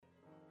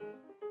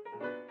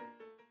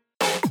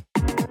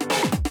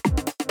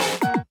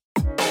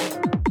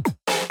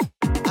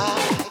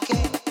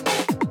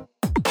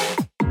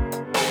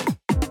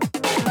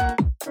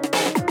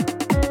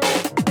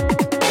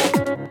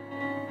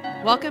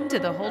to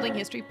the Holding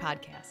History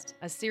Podcast,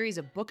 a series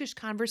of bookish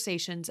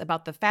conversations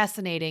about the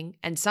fascinating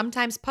and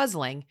sometimes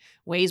puzzling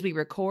ways we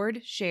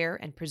record, share,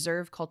 and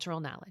preserve cultural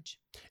knowledge.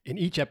 In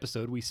each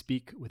episode, we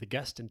speak with a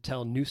guest and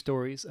tell new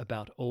stories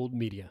about old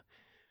media.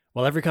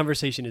 While every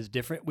conversation is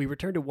different, we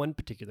return to one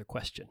particular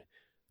question.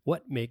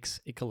 What makes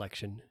a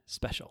collection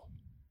special?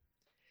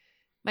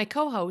 My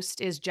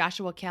co-host is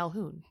Joshua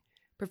Calhoun,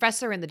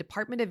 professor in the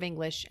Department of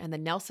English and the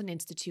Nelson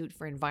Institute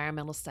for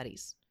Environmental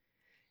Studies.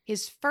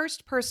 His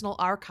first personal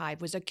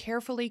archive was a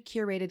carefully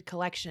curated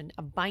collection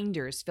of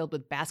binders filled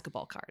with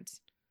basketball cards.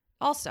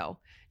 Also,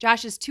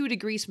 Josh is 2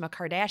 degrees from a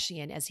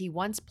Kardashian as he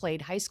once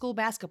played high school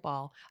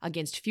basketball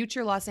against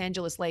future Los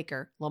Angeles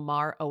Laker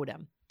Lamar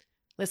Odom.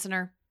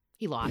 Listener,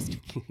 he lost.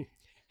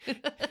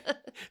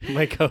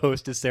 My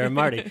co-host is Sarah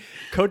Marty,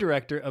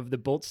 co-director of the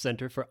Boltz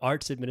Center for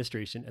Arts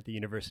Administration at the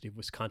University of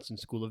Wisconsin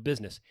School of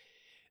Business.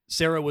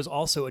 Sarah was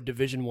also a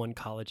Division I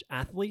college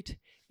athlete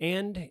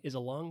and is a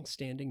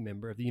long-standing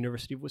member of the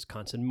University of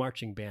Wisconsin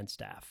marching band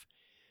staff.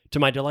 To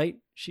my delight,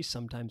 she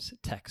sometimes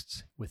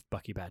texts with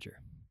Bucky Badger.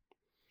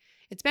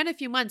 It's been a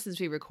few months since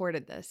we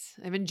recorded this.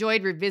 I've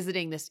enjoyed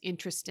revisiting this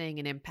interesting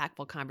and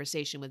impactful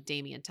conversation with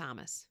Damian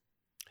Thomas.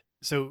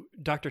 So,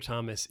 Dr.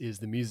 Thomas is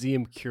the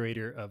museum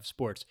curator of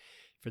sports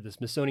for the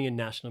Smithsonian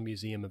National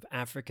Museum of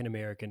African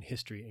American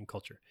History and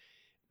Culture.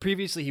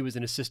 Previously, he was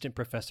an assistant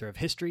professor of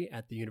history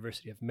at the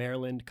University of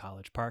Maryland,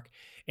 College Park,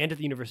 and at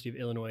the University of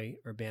Illinois,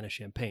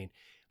 Urbana-Champaign.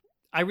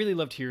 I really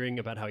loved hearing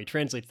about how he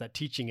translates that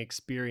teaching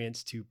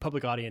experience to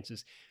public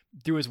audiences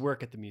through his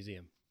work at the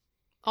museum.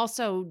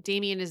 Also,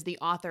 Damian is the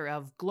author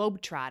of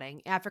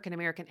Globetrotting, African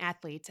American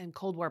Athletes and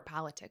Cold War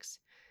Politics.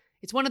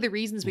 It's one of the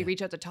reasons we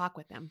reach out to talk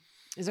with him.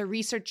 As a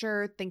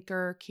researcher,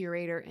 thinker,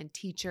 curator, and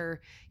teacher,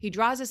 he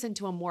draws us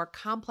into a more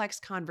complex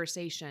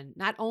conversation,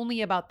 not only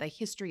about the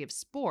history of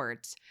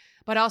sports,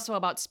 but also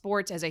about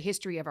sports as a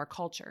history of our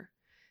culture.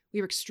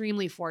 We were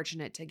extremely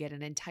fortunate to get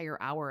an entire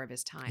hour of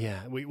his time.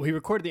 Yeah, we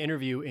recorded the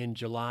interview in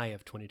July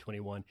of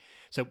 2021.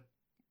 So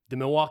the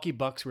Milwaukee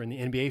Bucks were in the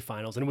NBA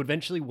Finals and would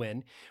eventually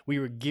win. We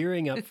were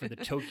gearing up for the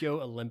Tokyo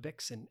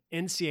Olympics, and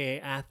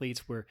NCAA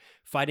athletes were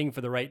fighting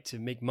for the right to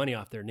make money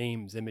off their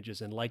names,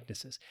 images, and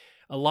likenesses.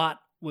 A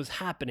lot was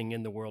happening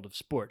in the world of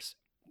sports.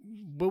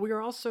 But we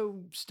are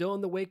also still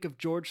in the wake of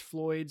George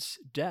Floyd's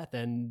death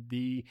and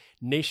the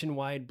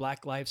nationwide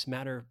Black Lives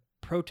Matter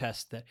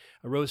protests that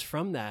arose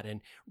from that, and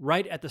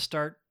right at the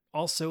start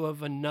also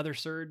of another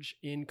surge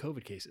in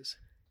COVID cases.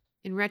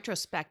 In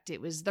retrospect, it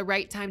was the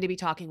right time to be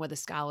talking with a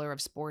scholar of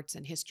sports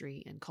and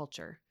history and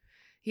culture.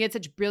 He had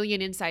such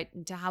brilliant insight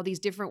into how these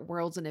different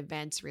worlds and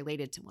events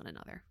related to one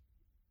another.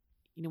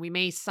 You know, we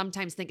may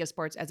sometimes think of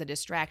sports as a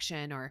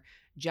distraction or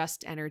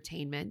just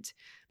entertainment,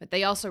 but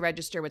they also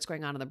register what's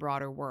going on in the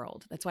broader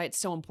world. That's why it's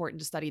so important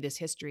to study this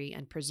history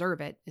and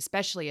preserve it,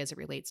 especially as it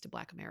relates to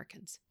Black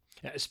Americans.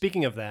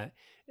 Speaking of that,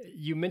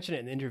 you mentioned it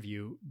in the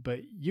interview,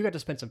 but you got to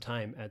spend some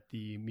time at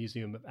the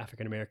Museum of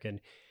African American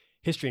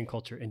History and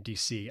Culture in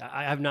DC.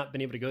 I have not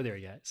been able to go there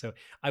yet. So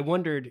I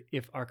wondered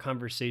if our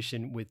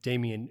conversation with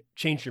Damian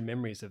changed your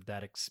memories of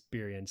that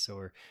experience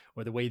or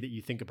the way that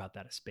you think about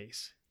that as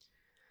space.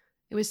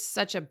 It was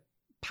such a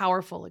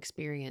powerful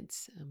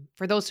experience.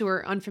 For those who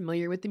are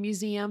unfamiliar with the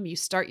museum, you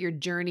start your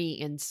journey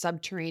in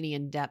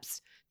subterranean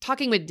depths.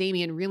 Talking with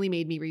Damian really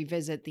made me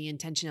revisit the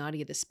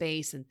intentionality of the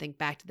space and think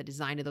back to the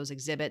design of those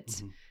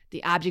exhibits,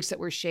 the objects that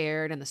were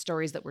shared and the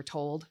stories that were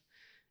told.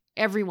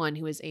 Everyone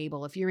who is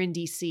able, if you're in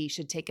DC,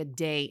 should take a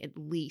day at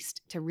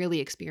least to really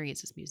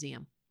experience this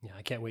museum. Yeah,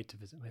 I can't wait to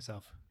visit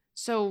myself.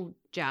 So,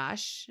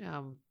 Josh,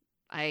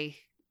 I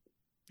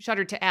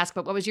shuddered to ask,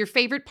 but what was your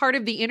favorite part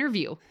of the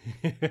interview?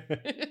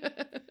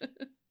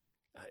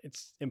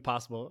 It's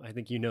impossible, I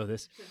think you know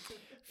this,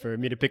 for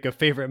me to pick a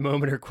favorite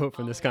moment or quote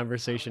from this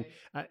conversation.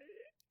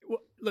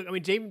 Look, I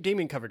mean,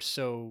 Damian covered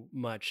so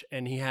much,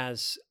 and he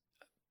has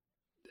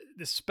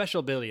this special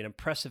ability, an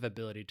impressive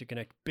ability to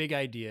connect big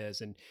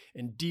ideas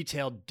and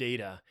detailed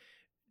data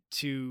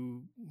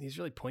to these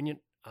really poignant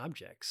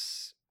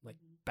objects, like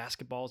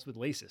basketballs with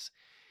laces.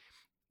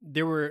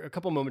 There were a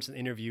couple moments in the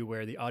interview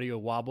where the audio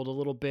wobbled a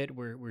little bit.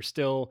 We're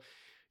still,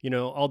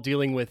 all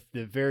dealing with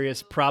the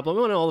various problems.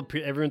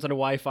 Everyone's on a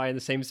Wi-Fi in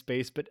the same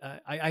space, but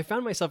I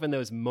found myself in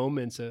those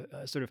moments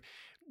sort of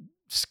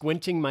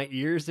squinting my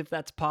ears, if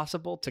that's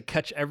possible, to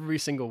catch every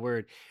single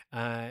word.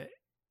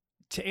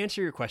 To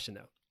answer your question,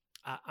 though,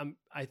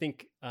 I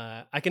think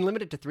I can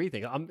limit it to 3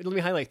 things. Let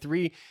me highlight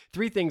three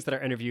things that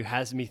our interview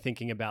has me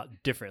thinking about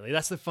differently.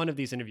 That's the fun of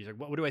these interviews.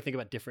 Like, what do I think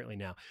about differently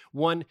now?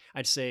 One,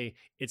 I'd say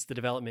it's the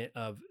development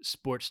of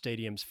sports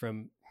stadiums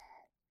from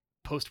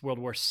post-World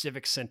War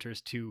civic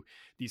centers to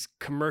these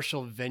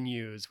commercial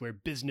venues where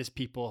business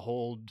people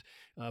hold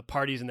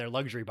parties in their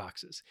luxury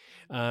boxes.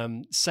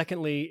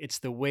 Secondly, it's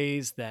the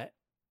ways that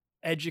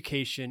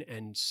education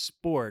and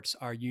sports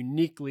are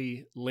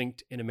uniquely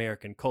linked in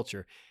American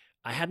culture.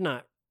 I had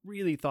not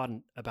really thought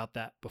about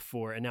that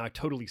before, and now I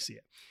totally see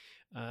it.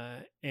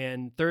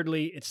 And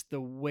thirdly, it's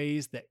the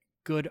ways that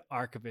good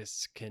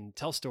archivists can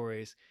tell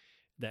stories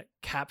that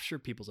capture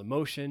people's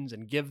emotions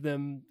and give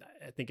them,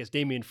 I think as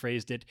Damien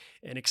phrased it,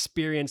 an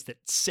experience that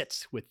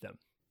sits with them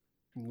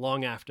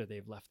long after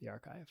they've left the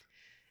archive.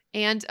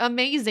 And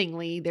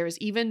amazingly, there's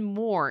even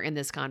more in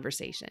this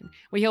conversation.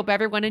 We hope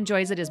everyone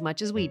enjoys it as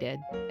much as we did.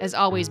 As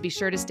always, be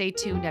sure to stay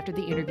tuned after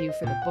the interview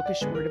for the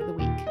bookish word of the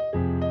week.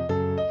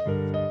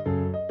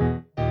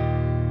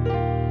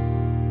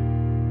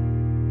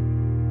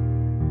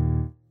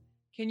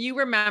 Can you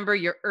remember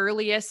your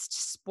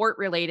earliest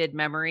sport-related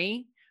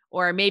memory?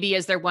 Or maybe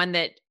is there one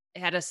that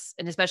had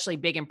an especially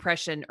big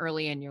impression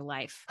early in your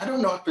life? I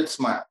don't know if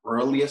it's my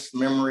earliest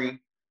memory,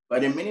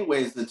 but in many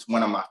ways, it's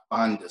one of my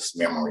fondest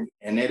memories.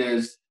 And it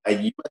is a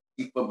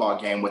USC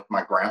football game with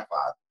my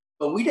grandfather.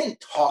 But we didn't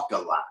talk a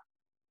lot.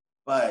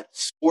 But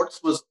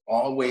sports was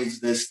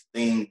always this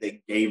thing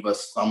that gave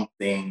us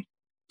something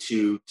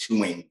to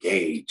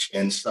engage.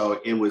 And so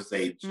it was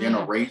a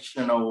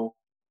generational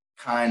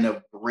kind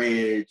of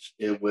bridge.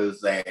 It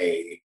was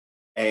a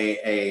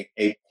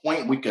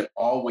point we could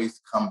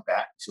always come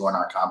back to in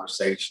our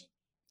conversation.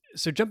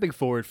 So jumping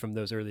forward from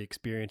those early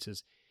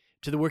experiences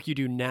to the work you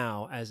do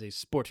now as a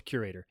sports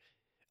curator,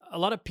 a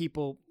lot of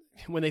people,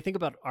 when they think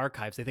about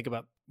archives, they think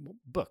about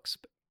books.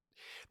 But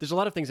there's a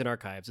lot of things in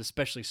archives,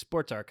 especially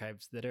sports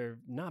archives, that are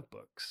not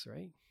books,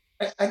 right?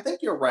 I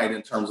think you're right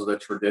in terms of the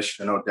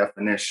traditional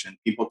definition.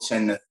 People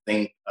tend to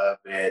think of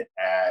it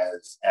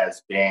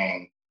as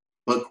being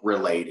book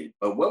related.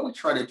 But what we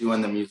try to do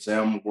in the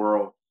museum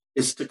world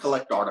is to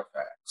collect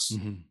artifacts,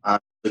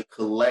 to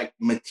collect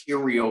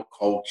material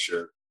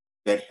culture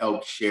that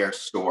helps share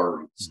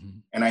stories.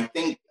 And I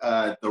think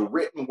the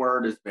written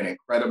word has been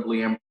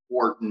incredibly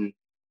important,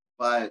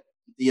 but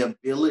the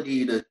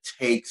ability to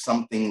take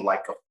something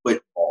like a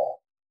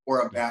football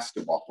or a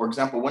basketball. For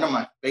example, one of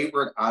my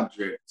favorite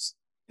objects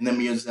in the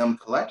museum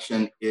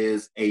collection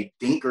is a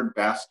Dinkard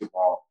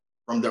basketball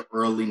from the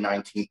early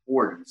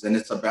 1940s. And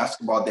it's a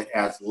basketball that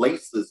has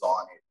laces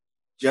on it,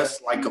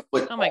 just like a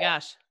football. Oh my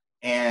gosh.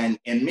 And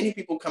many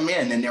people come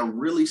in and they're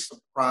really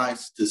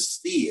surprised to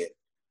see it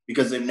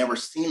because they've never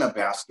seen a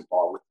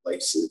basketball with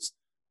laces.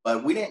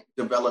 But we didn't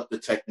develop the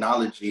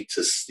technology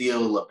to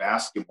seal a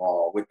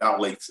basketball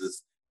without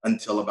laces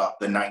until about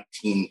the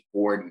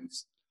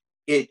 1940s.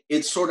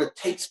 It sort of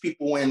takes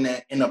people in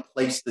a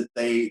place that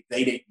they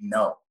didn't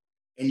know.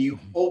 And you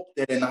hope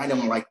that an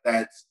item like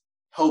that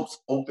helps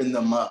open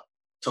them up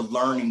to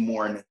learning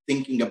more and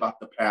thinking about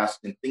the past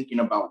and thinking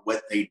about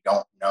what they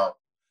don't know.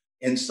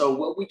 And so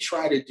what we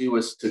try to do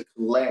is to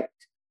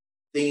collect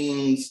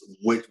things,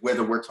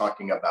 whether we're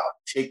talking about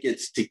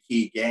tickets to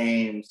key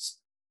games,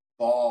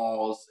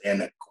 balls,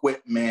 and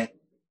equipment,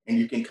 and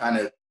you can kind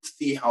of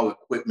see how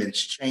equipment's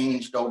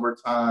changed over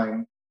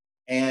time,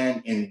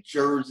 and in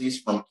jerseys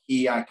from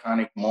key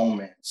iconic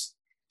moments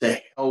to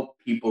help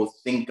people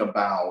think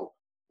about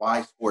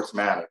why sports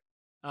matter.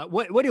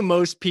 What do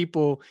most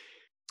people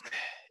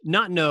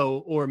not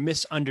know or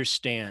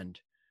misunderstand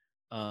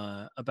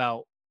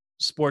about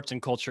sports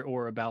and culture,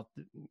 or about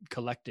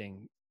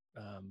collecting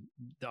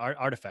the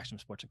artifacts from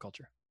sports and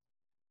culture?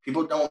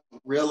 People don't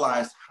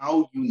realize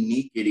how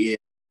unique it is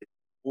that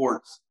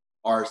sports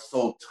are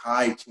so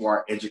tied to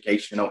our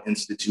educational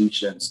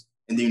institutions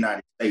in the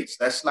United States.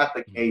 That's not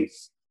the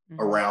case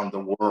around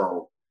the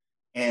world.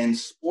 And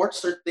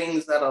sports are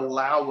things that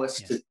allow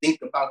us to think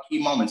about key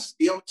moments.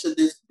 Still to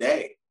this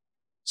day,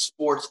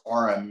 sports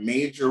are a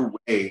major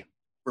way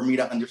for me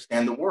to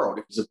understand the world.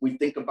 Because if we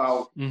think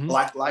about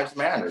Black Lives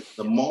Matter,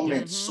 the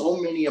moment so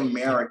many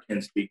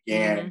Americans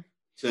began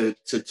to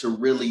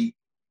really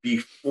be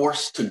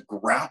forced to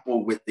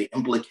grapple with the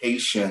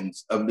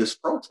implications of this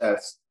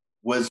protest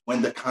was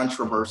when the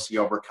controversy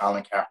over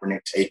Colin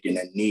Kaepernick taking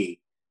a knee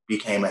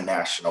became a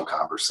national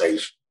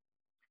conversation.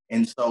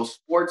 And so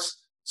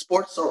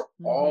sports are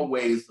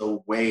always a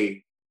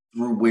way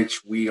through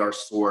which we are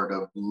sort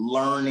of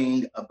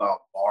learning about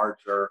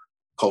larger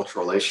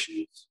cultural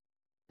issues.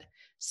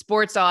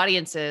 Sports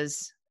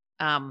audiences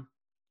are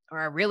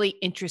a really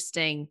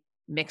interesting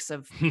mix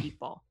of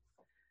people.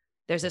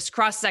 There's this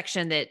cross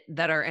section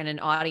that are in an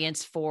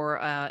audience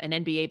for an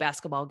NBA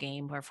basketball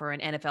game or for an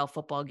NFL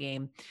football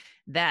game,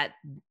 that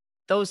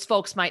those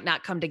folks might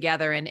not come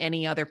together in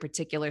any other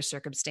particular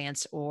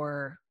circumstance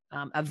or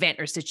event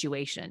or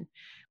situation.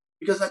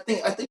 Because I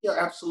think you're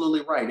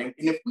absolutely right. And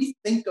if we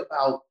think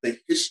about the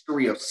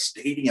history of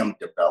stadium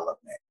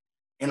development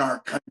in our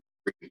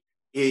country,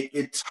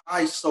 it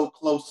ties so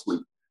closely.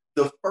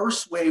 The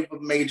first wave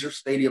of major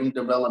stadium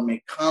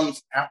development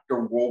comes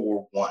after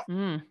World War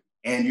I.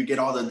 And you get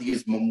all of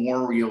these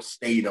memorial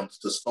stadiums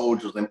to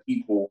soldiers and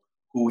people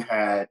who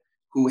had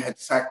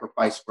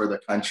sacrificed for the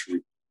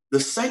country. The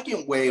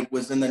second wave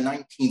was in the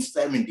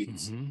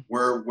 1970s,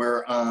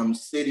 where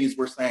cities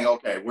were saying,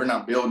 okay, we're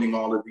not building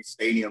all of these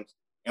stadiums,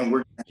 and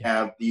we're going to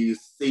have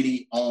these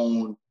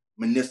city-owned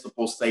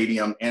municipal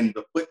stadium, and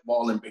the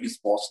football and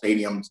baseball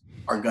stadiums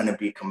are going to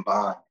be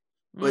combined.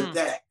 But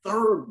that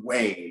third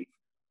wave,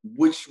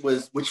 which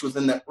was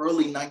in the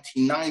early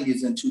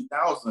 1990s and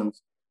 2000s,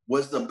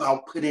 was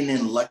about putting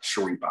in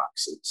luxury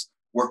boxes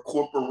where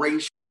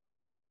corporations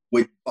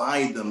would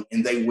buy them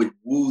and they would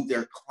woo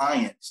their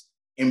clients.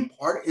 And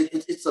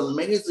it's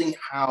amazing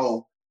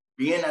how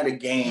being at a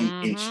game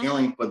and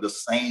cheering for the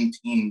same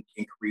team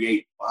can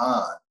create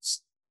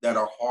bonds that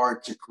are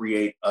hard to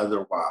create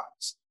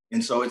otherwise.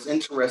 And so it's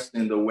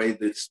interesting the way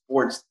that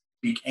sports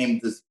became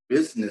this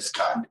business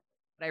conduit.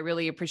 I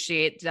really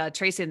appreciate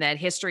tracing that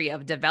history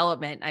of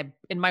development.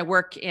 In my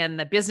work in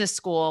the business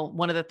school,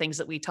 one of the things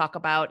that we talk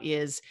about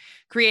is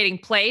creating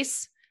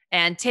place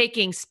and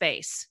taking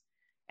space.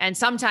 And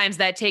sometimes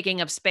that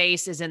taking of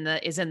space is in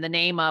the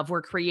name of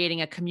we're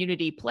creating a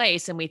community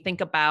place, and we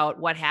think about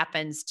what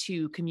happens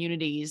to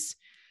communities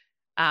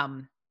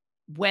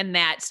when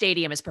that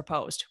stadium is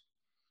proposed,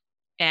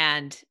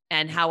 and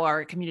how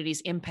our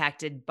communities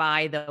impacted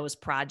by those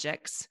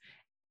projects,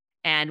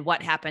 and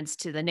what happens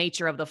to the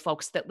nature of the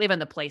folks that live in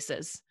the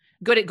places,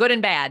 good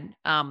and bad,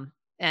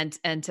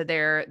 and to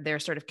their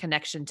sort of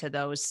connection to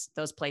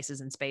those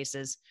places and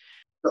spaces.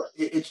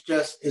 It's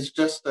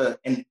just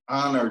an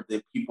honor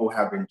that people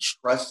have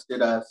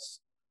entrusted us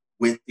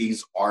with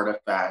these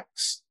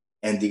artifacts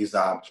and these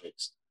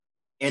objects.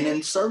 And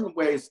in certain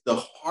ways, the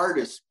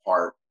hardest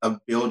part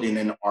of building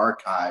an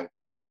archive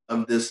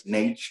of this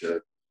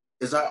nature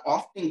is I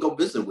often go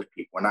visit with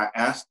people and I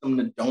ask them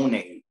to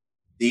donate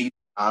these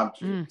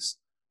objects.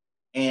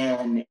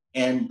 And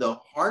the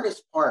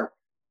hardest part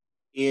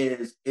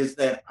is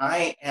that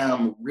I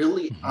am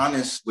really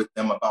honest with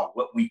them about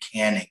what we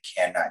can and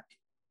cannot do.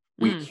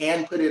 We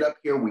can put it up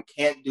here. We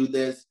can't do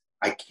this.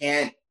 I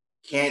can't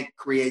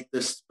create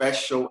this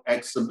special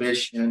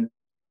exhibition.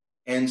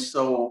 And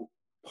so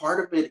part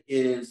of it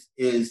is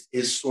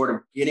sort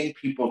of getting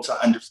people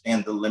to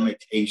understand the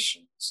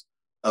limitations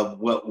of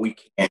what we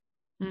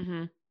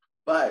can.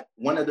 But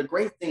one of the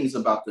great things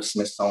about the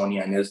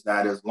Smithsonian is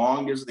that as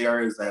long as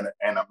there is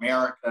an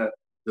America,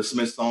 the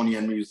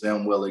Smithsonian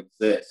Museum will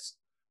exist.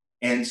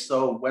 And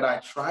so what I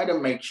try to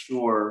make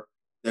sure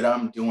that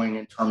I'm doing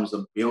in terms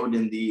of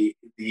building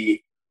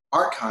the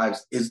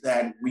archives is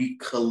that we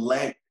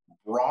collect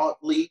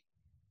broadly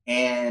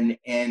and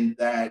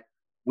that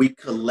we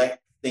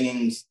collect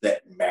things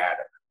that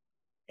matter.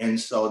 And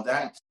so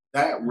that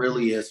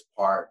really is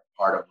part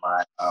of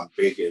my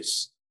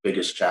biggest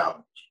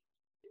challenge.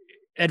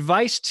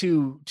 Advice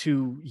to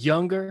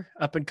younger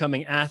up and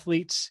coming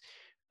athletes.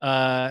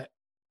 Are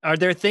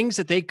there things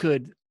that they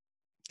could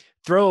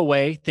throw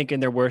away thinking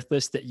they're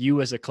worthless that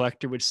you as a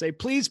collector would say,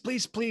 please,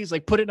 please, please,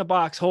 like put it in a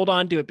box, hold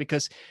on to it,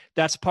 because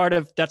that's part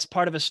of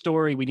a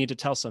story we need to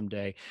tell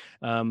someday?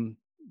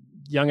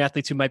 Young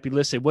athletes who might be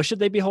listening, what should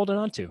they be holding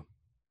on to?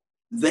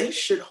 They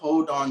should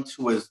hold on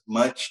to as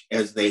much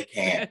as they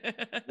can.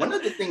 One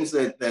of the things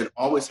that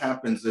always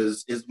happens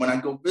is when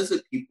I go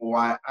visit people,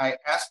 I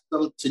ask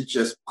them to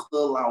just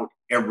pull out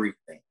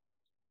everything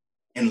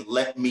and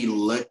let me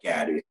look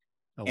at it.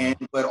 Oh, wow. And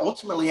what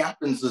ultimately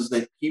happens is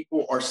that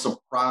people are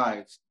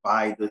surprised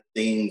by the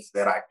things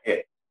that I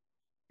pick,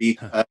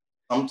 because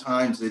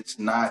sometimes it's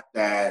not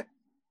that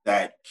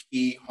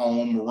key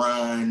home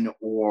run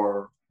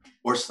or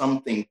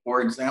something.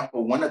 For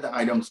example, one of the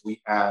items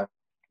we have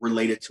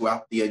related to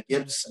Althea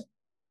Gibson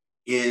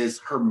is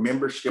her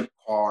membership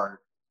card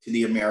to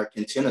the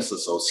American Tennis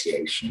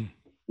Association,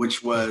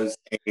 which was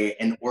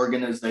an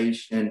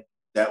organization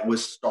that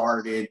was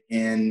started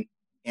in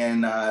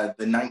the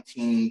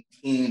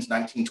 19-teens,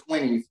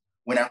 1920s,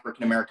 when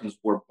African Americans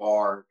were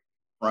barred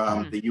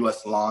from the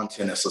U.S. Lawn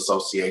Tennis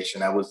Association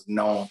that was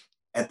known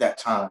at that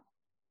time.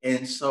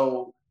 And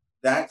so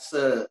that's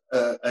a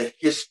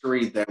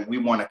history that we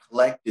want to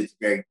collect. It's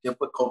very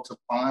difficult to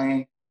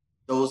find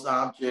those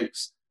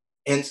objects.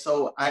 And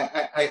so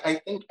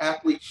I think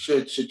athletes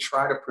should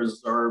try to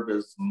preserve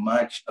as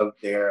much of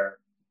their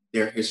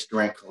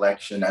history and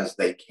collection as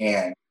they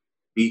can,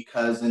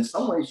 because in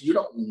some ways you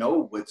don't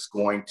know what's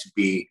going to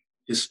be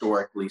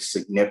historically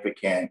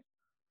significant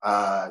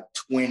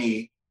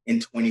 20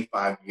 and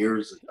 25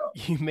 years ago.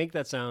 You make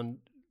that sound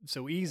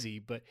so easy,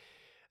 but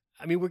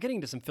I mean, we're getting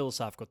into some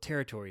philosophical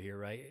territory here,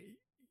 right?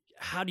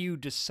 How do you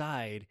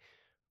decide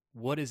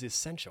what is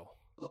essential?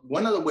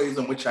 One of the ways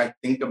in which I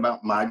think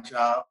about my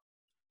job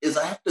is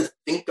I have to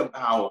think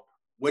about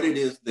what it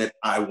is that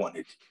I want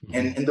to do.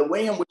 And the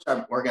way in which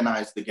I've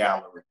organized the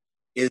gallery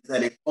is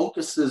that it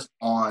focuses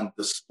on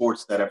the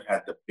sports that have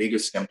had the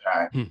biggest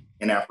impact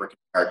in African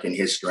American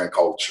history and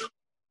culture: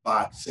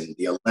 boxing,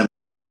 the Olympics,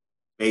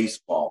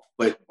 baseball,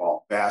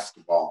 football,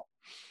 basketball,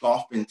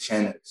 golf, and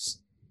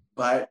tennis.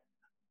 But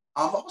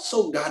I've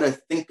also got to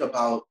think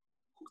about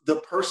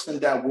the person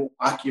that will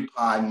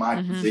occupy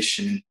my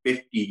position in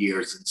 50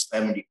 years and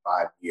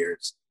 75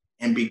 years,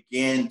 and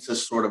begin to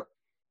sort of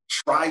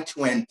try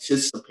to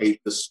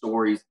anticipate the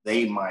stories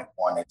they might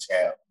want to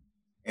tell.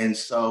 And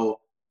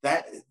so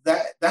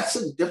that's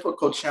a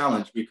difficult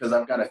challenge, because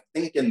I've got to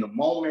think in the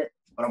moment,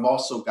 but I've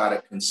also got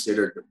to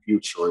consider the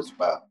future as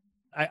well.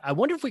 I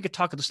wonder if we could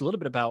talk just a little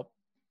bit about,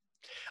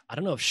 I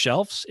don't know if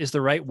shelves is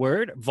the right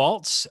word,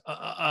 vaults.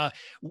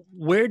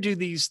 Where do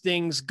these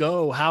things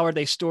go? How are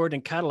they stored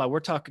in catalog? We're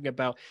talking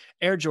about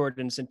Air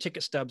Jordans and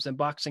ticket stubs and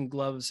boxing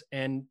gloves.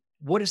 And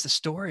what is the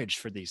storage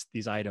for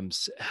these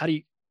items? How do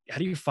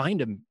do you find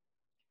them?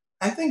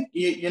 I think,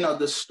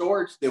 the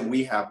storage that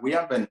we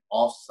have an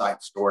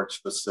off-site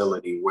storage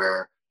facility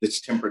where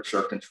it's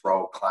temperature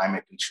control,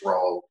 climate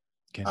control,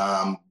 Okay.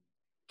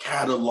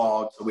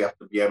 catalog. So we have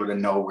to be able to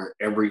know where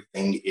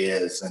everything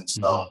is. And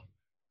so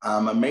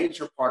a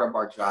major part of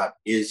our job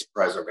is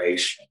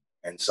preservation.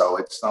 And so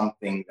it's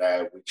something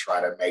that we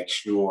try to make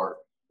sure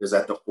is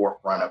at the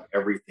forefront of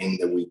everything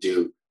that we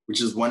do,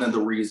 which is one of the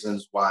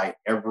reasons why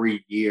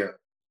every year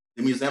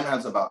the museum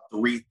has about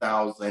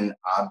 3,000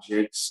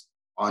 objects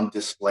on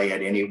display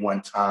at any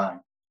one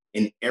time.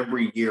 And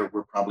every year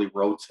we're probably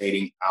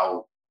rotating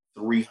out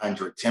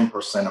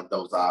 10% of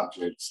those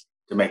objects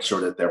to make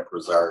sure that they're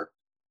preserved.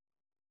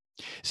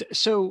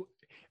 So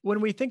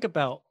when we think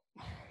about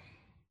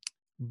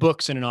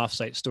books in an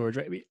offsite storage,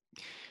 right?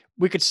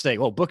 We could say,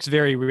 well, books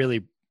vary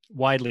really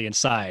widely in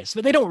size,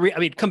 but they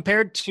don't.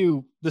 Compared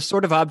to the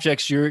sort of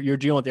objects you're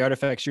dealing with, the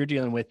artifacts you're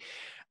dealing with,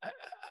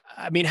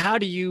 how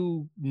do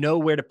you know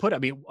where to put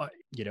it?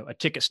 A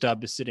ticket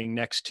stub is sitting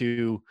next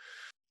to,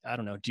 I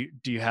don't know. Do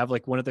you have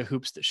like one of the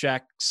hoops that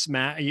Shaq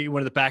smashed,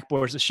 one of the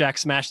backboards that Shaq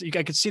smashed?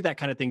 I could see that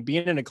kind of thing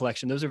being in a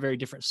collection. Those are very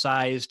different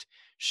sized,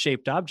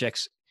 shaped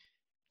objects.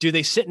 Do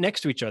they sit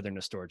next to each other in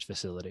a storage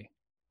facility?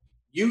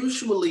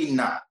 Usually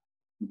not,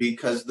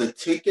 because the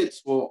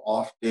tickets will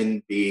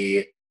often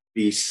be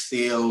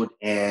sealed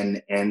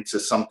into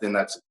something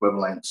that's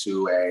equivalent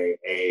to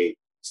a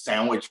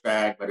sandwich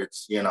bag, but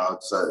it's a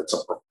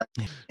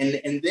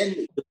and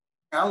then the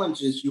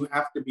challenge is you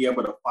have to be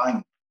able to find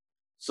them.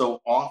 So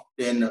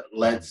often,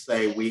 let's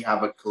say we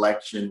have a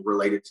collection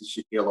related to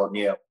Shaquille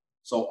O'Neal.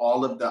 So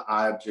all of the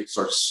objects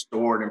are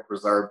stored and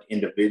preserved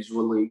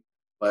individually,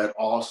 but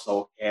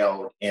also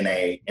held in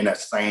a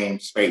same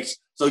space.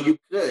 So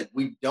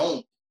we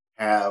don't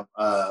have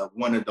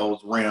one of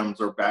those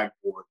rims or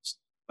backboards,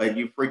 but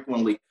you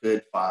frequently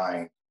could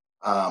find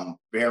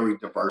very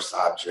diverse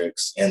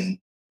objects in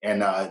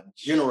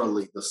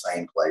generally the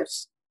same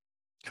place.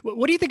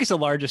 What do you think is the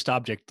largest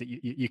object that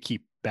you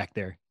keep back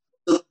there?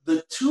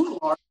 The two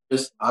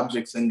largest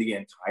objects in the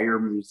entire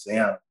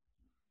museum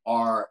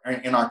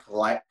in our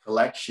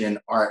collection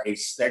are a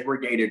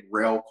segregated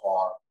rail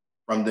car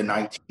from the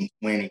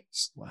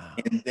 1920s. Wow.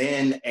 And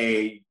then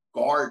a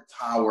guard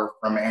tower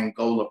from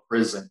Angola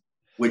Prison,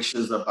 which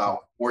is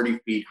about 40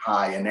 feet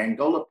high. And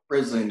Angola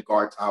Prison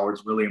guard tower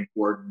is really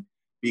important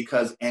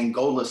because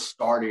Angola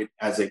started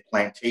as a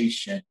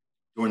plantation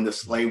during the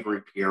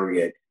slavery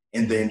period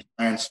and then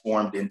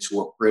transformed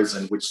into a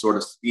prison, which sort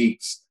of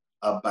speaks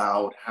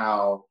about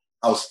how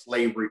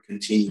slavery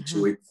continued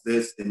to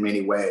exist in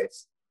many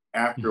ways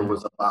after it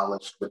was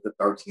abolished with the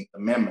 13th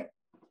Amendment.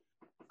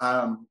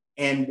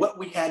 And what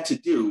we had to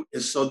do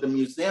is, so the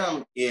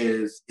museum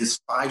is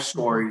 5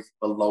 stories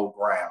below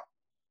ground.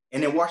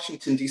 And in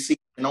Washington, D.C.,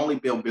 you can only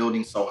build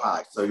buildings so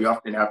high. So you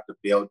often have to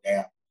build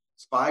down.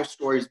 It's 5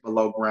 stories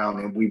below ground.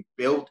 And we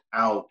built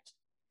out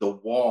the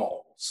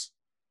walls.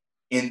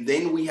 And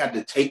then we had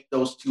to take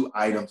those 2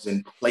 items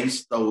and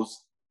place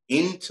those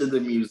into the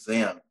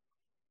museum.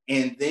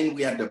 And then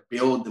we had to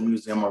build the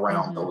museum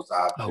around those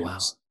objects. Oh, wow.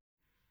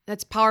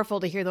 That's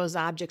powerful to hear those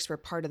objects were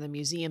part of the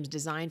museum's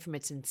design from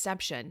its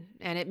inception.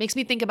 And it makes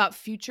me think about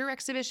future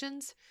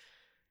exhibitions.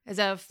 As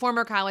a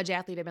former college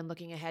athlete, I've been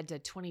looking ahead to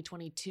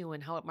 2022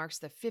 and how it marks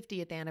the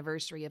 50th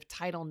anniversary of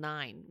Title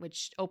IX,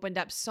 which opened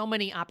up so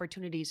many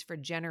opportunities for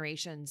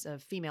generations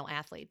of female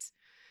athletes.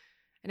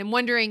 And I'm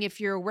wondering if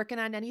you're working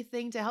on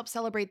anything to help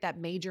celebrate that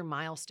major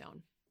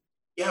milestone.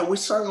 Yeah, we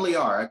certainly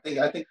are. I think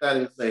that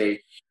is a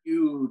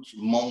huge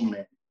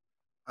moment.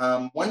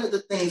 One of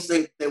the things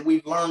that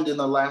we've learned in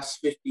the last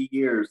 50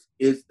 years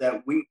is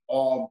that we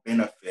all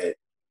benefit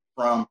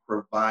from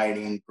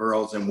providing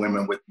girls and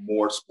women with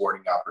more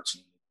sporting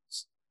opportunities.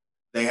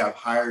 They have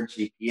higher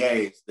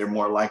GPAs, they're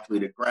more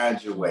likely to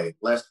graduate,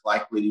 less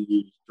likely to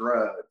use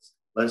drugs,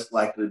 less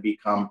likely to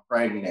become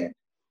pregnant.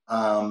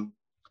 80%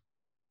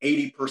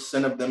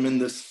 of them in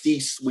the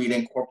C-suite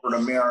in corporate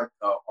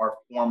America are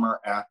former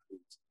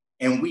athletes.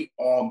 And we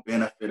all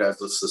benefit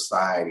as a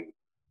society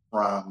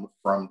from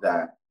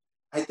that.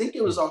 I think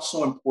it was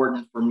also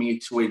important for me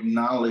to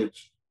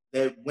acknowledge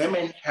that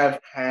women have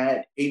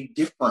had a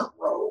different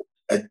role,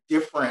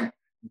 different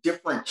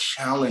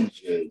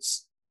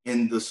challenges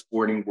in the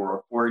sporting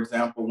world. For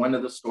example, one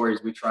of the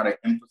stories we try to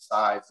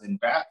emphasize in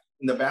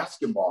the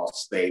basketball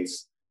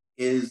space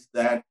is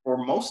that for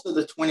most of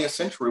the 20th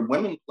century,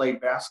 women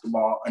played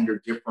basketball under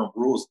different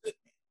rules than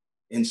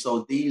men. And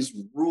so these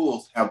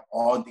rules have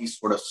all these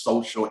sort of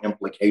social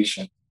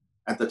implications.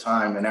 At the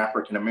time, and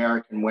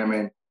African-American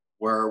women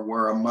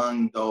were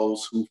among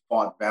those who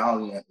fought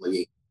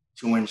valiantly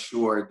to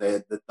ensure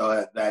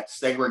that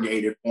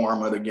segregated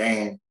form of the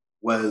game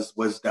was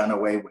done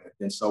away with.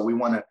 And so we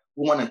want to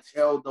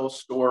tell those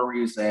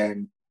stories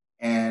and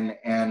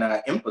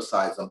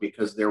emphasize them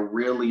because they're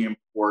really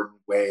important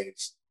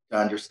ways to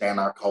understand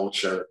our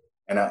culture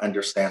and to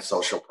understand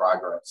social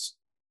progress.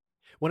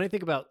 When I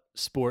think about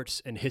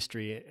sports and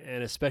history,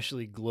 and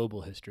especially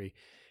global history,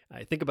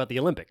 I think about the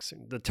Olympics.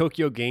 The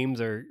Tokyo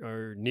Games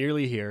are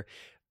nearly here.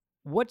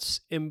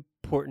 What's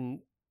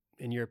important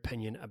in your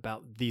opinion,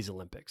 about these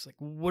Olympics? Like,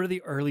 what are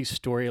the early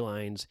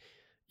storylines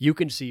you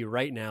can see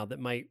right now that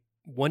might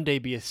one day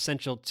be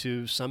essential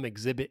to some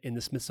exhibit in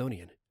the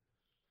Smithsonian?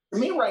 For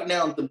me, right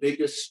now, the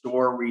biggest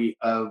story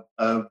of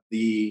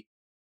the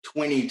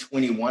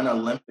 2021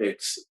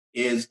 Olympics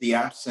is the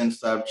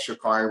absence of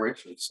Sha'Carri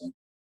Richardson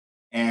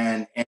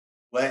and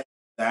what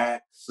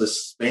that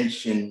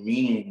suspension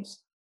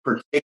means,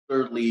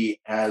 particularly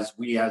as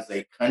we as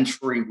a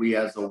country, we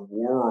as a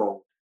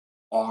world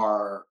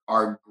are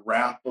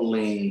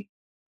grappling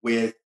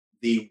with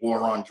the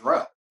war on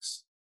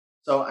drugs.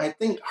 So I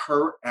think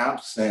her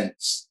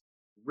absence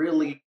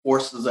really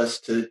forces us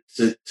to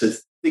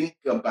think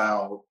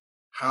about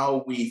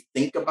how we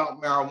think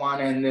about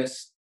marijuana in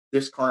this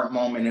current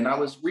moment. And I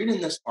was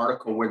reading this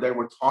article where they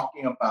were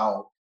talking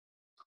about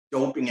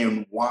doping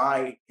and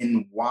why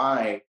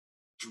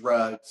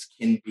drugs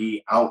can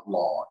be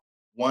outlawed.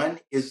 One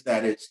is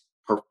that it's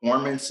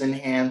performance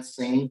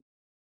enhancing.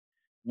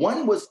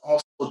 One was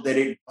also that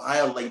it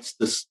violates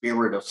the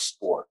spirit of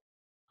sport.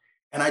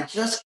 And I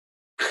just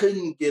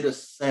couldn't get a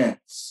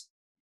sense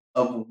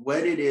of what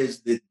it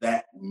is that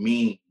that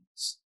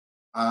means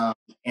um,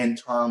 in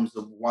terms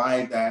of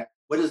what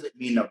does it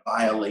mean to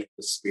violate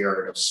the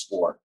spirit of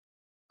sport?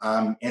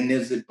 And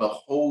is it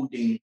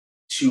beholding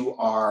to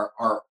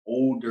our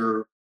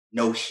older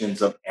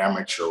notions of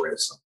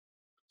amateurism?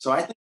 So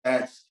I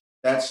think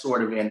that's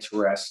sort of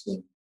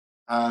interesting.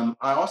 I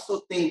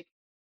also think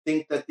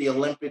that the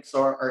Olympics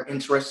are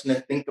interesting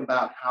to think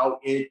about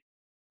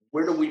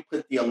where do we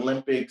put the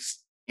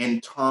Olympics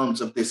in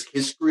terms of this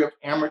history of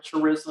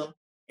amateurism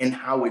and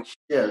how it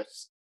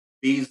shifts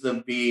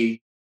vis-a-vis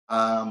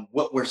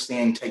what we're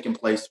seeing taking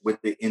place with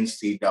the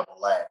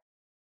NCAA.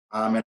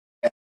 And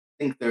I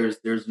think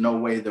there's no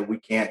way that we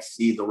can't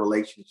see the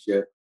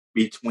relationship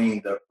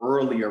between the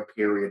earlier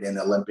period in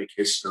Olympic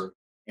history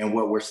and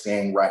what we're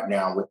seeing right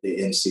now with the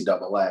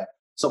NCAA.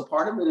 So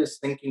part of it is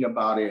thinking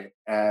about it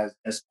as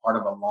part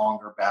of a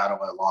longer battle,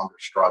 a longer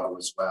struggle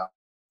as well.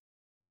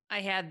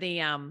 I had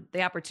the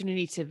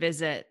opportunity to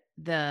visit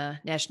the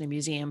National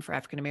Museum for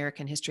African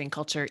American History and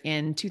Culture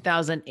in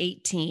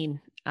 2018.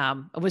 I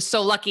was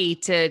so lucky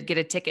to get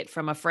a ticket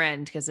from a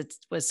friend because it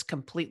was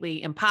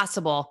completely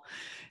impossible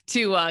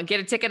to get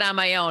a ticket on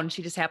my own.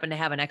 She just happened to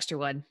have an extra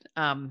one.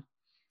 And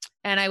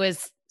I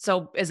was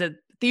so as a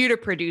theater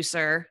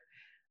producer,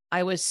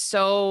 I was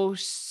so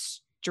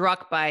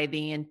struck by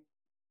the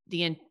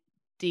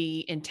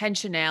the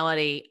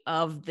intentionality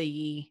of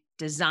the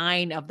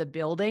design of the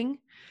building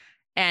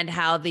and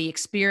how the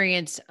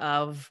experience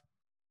of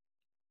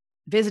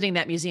visiting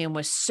that museum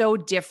was so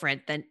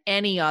different than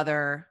any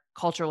other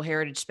cultural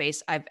heritage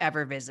space I've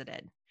ever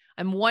visited.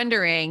 I'm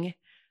wondering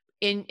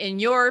in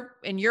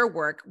your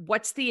work,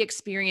 what's the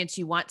experience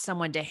you want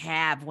someone to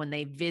have when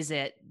they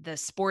visit the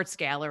sports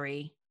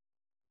gallery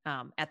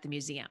at the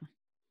museum?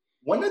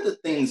 One of the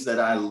things that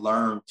I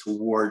learned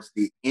towards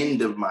the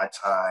end of my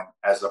time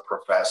as a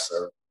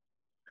professor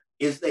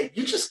is that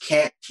you just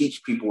can't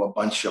teach people a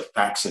bunch of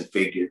facts and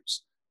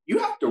figures. You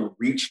have to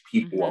reach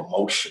people Mhm.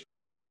 emotionally.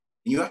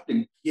 You have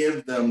to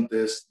give them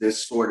this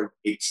sort of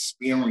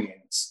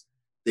experience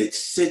that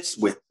sits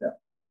with them,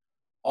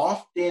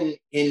 often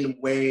in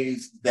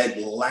ways that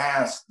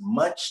last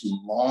much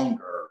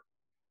longer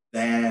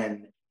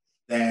than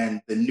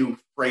the new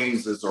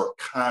phrases or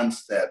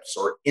concepts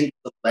or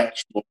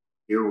intellectual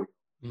material.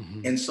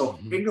 Mm-hmm. And so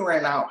Mm-hmm.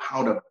 figuring out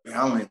how to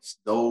balance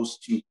those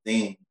two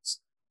things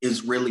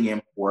is really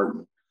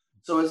important.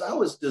 So as I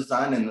was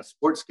designing the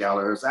sports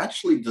gallery, I was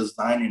actually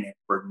designing it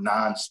for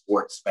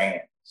non-sports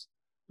fans.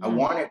 I Mm.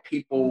 wanted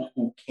people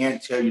who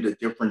can't tell you the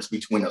difference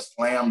between a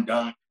slam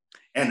dunk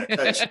and a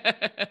touch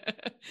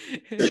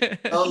to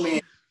come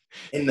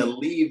in to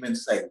leave and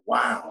say,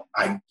 wow,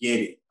 I get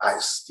it. I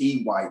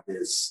see why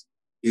this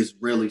is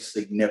really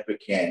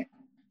significant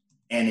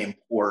and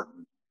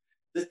important.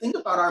 The thing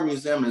about our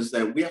museum is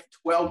that we have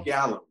 12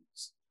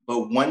 galleries,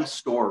 but one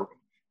story.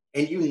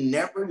 And you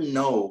never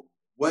know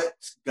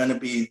what's going to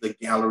be the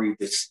gallery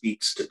that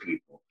speaks to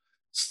people.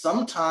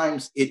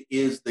 Sometimes it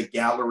is the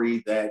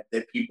gallery that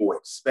people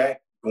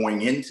expect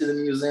going into the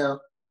museum.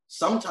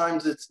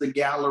 Sometimes it's the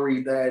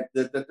gallery that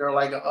they're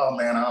like, oh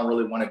man, I don't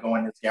really want to go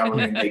in this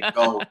gallery, and they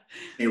go.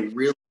 It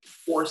really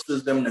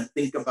forces them to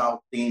think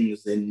about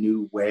things in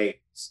new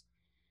ways.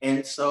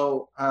 And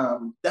so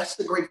that's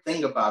the great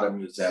thing about a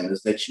museum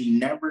is that you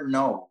never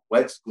know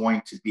what's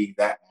going to be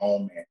that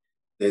moment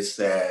that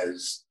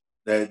says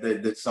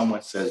that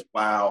someone says,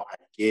 wow, I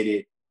get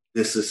it.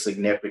 This is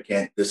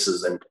significant. This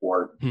is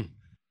important. Hmm.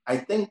 I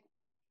think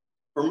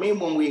for me,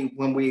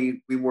 when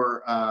we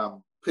were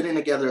putting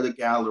together the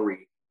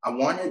gallery, I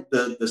wanted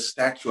the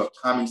statue of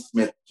Tommy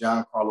Smith,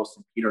 John Carlos,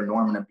 and Peter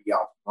Norman to be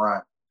out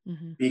front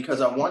Mhm.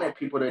 because I wanted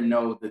people to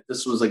know that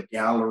this was a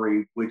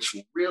gallery which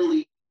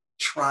really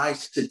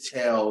tries to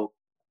tell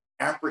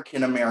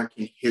African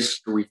American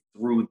history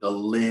through the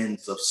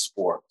lens of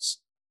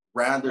sports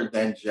rather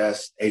than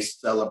just a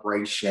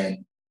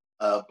celebration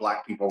of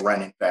Black people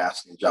running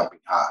fast and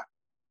jumping high.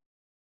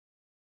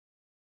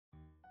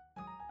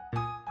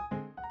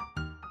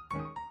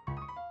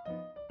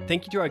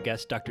 Thank you to our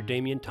guest, Dr.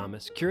 Damian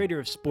Thomas, Curator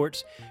of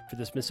Sports for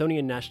the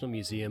Smithsonian National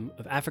Museum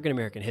of African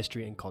American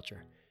History and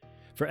Culture.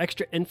 For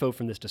extra info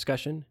from this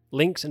discussion,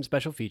 links, and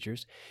special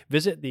features,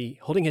 visit the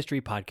Holding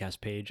History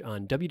podcast page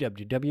on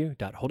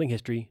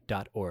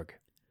www.holdinghistory.org.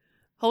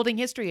 Holding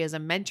History is a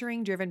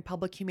mentoring-driven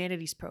public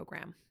humanities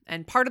program,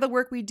 and part of the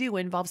work we do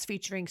involves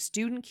featuring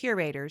student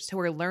curators who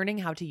are learning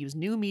how to use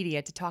new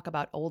media to talk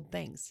about old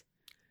things.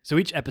 So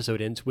each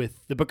episode ends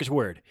with The Bookish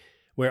Word,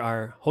 where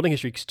our Holding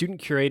History student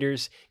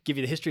curators give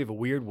you the history of a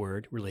weird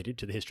word related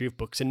to the history of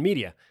books and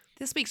media.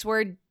 This week's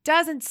word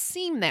doesn't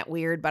seem that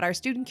weird, but our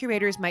student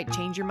curators might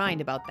change your mind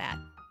about that.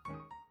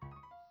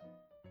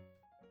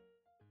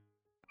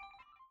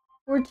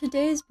 For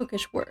today's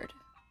Bookish Word,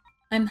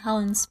 I'm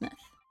Helen Smith.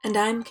 And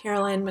I'm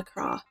Caroline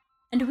McCraw.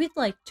 And we'd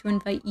like to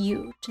invite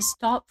you to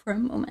stop for a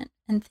moment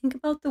and think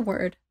about the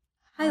word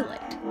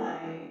highlight.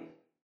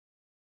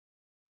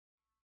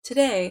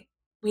 Today,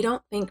 we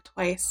don't think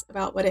twice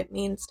about what it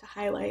means to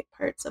highlight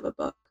parts of a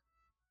book,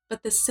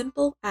 but the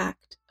simple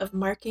act of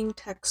marking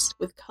text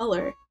with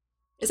color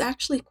is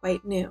actually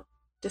quite new,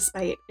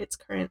 despite its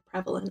current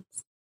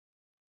prevalence.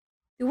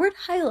 The word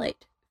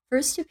highlight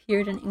first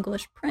appeared in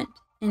English print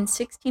in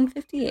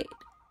 1658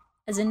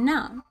 as a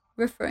noun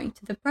referring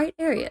to the bright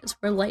areas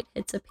where light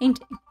hits a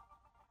painting.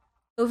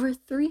 Over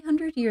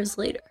 300 years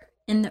later,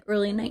 in the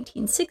early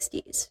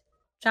 1960s,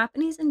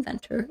 Japanese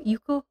inventor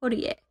Yuko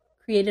Horie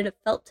created a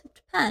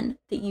felt-tipped pen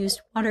that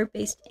used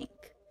water-based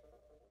ink.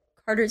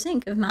 Carter's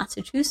Ink of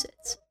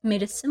Massachusetts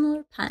made a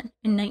similar pen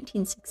in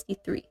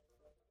 1963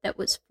 that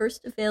was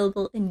first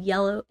available in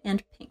yellow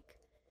and pink.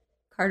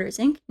 Carter's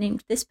Ink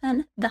named this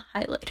pen the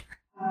highlighter.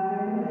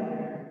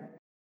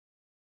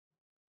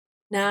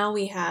 Now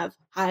we have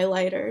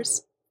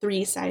highlighters,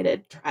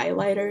 three-sided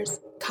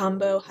tri-lighters,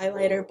 combo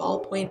highlighter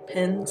ballpoint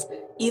pens,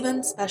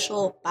 even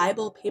special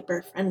Bible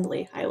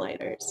paper-friendly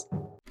highlighters.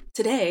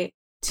 Today,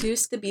 2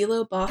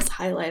 Stabilo Boss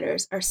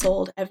highlighters are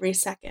sold every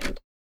second.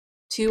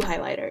 2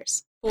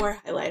 highlighters,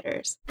 4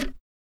 highlighters.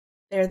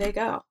 There they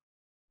go.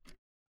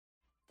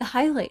 The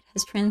highlight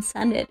has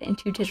transcended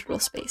into digital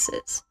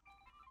spaces.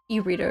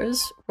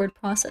 E-readers, word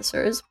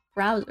processors,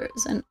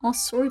 browsers, and all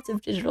sorts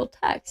of digital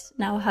text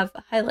now have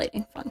a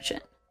highlighting function.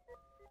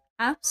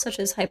 Apps such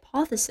as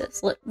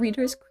Hypothesis let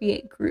readers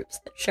create groups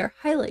that share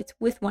highlights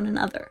with one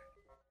another,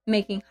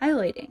 making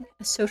highlighting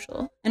a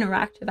social,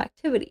 interactive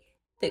activity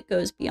that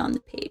goes beyond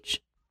the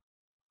page.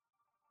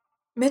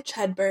 Mitch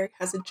Hedberg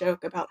has a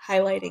joke about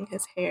highlighting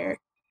his hair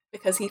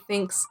because he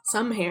thinks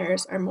some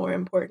hairs are more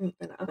important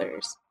than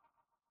others.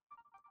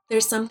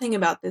 There's something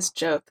about this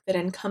joke that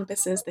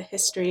encompasses the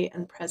history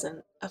and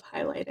present of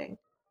highlighting.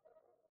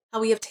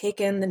 How we have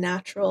taken the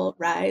natural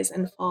rise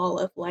and fall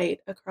of light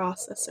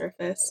across a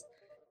surface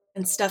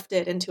and stuffed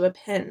it into a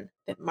pen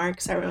that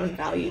marks our own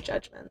value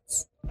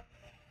judgments.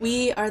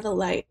 We are the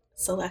light,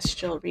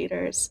 celestial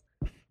readers,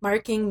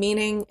 marking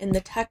meaning in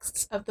the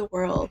texts of the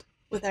world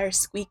with our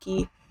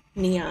squeaky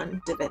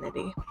neon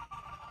divinity.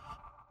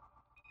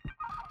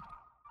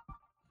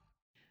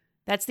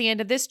 That's the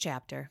end of this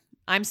chapter.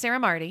 I'm Sarah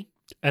Marty.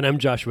 And I'm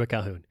Joshua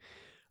Calhoun.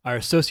 Our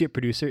associate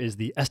producer is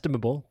the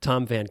estimable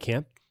Tom Van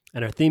Camp,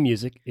 and our theme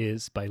music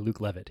is by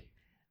Luke Levitt.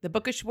 The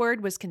Bookish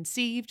Word was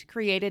conceived,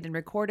 created, and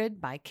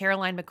recorded by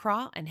Caroline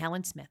McCraw and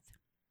Helen Smith.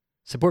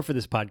 Support for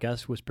this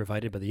podcast was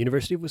provided by the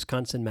University of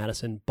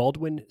Wisconsin-Madison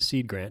Baldwin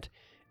Seed Grant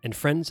and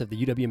Friends of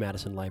the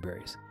UW-Madison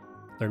Libraries.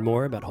 Learn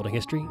more about Holding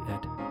History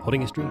at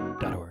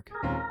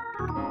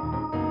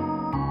holdinghistory.org.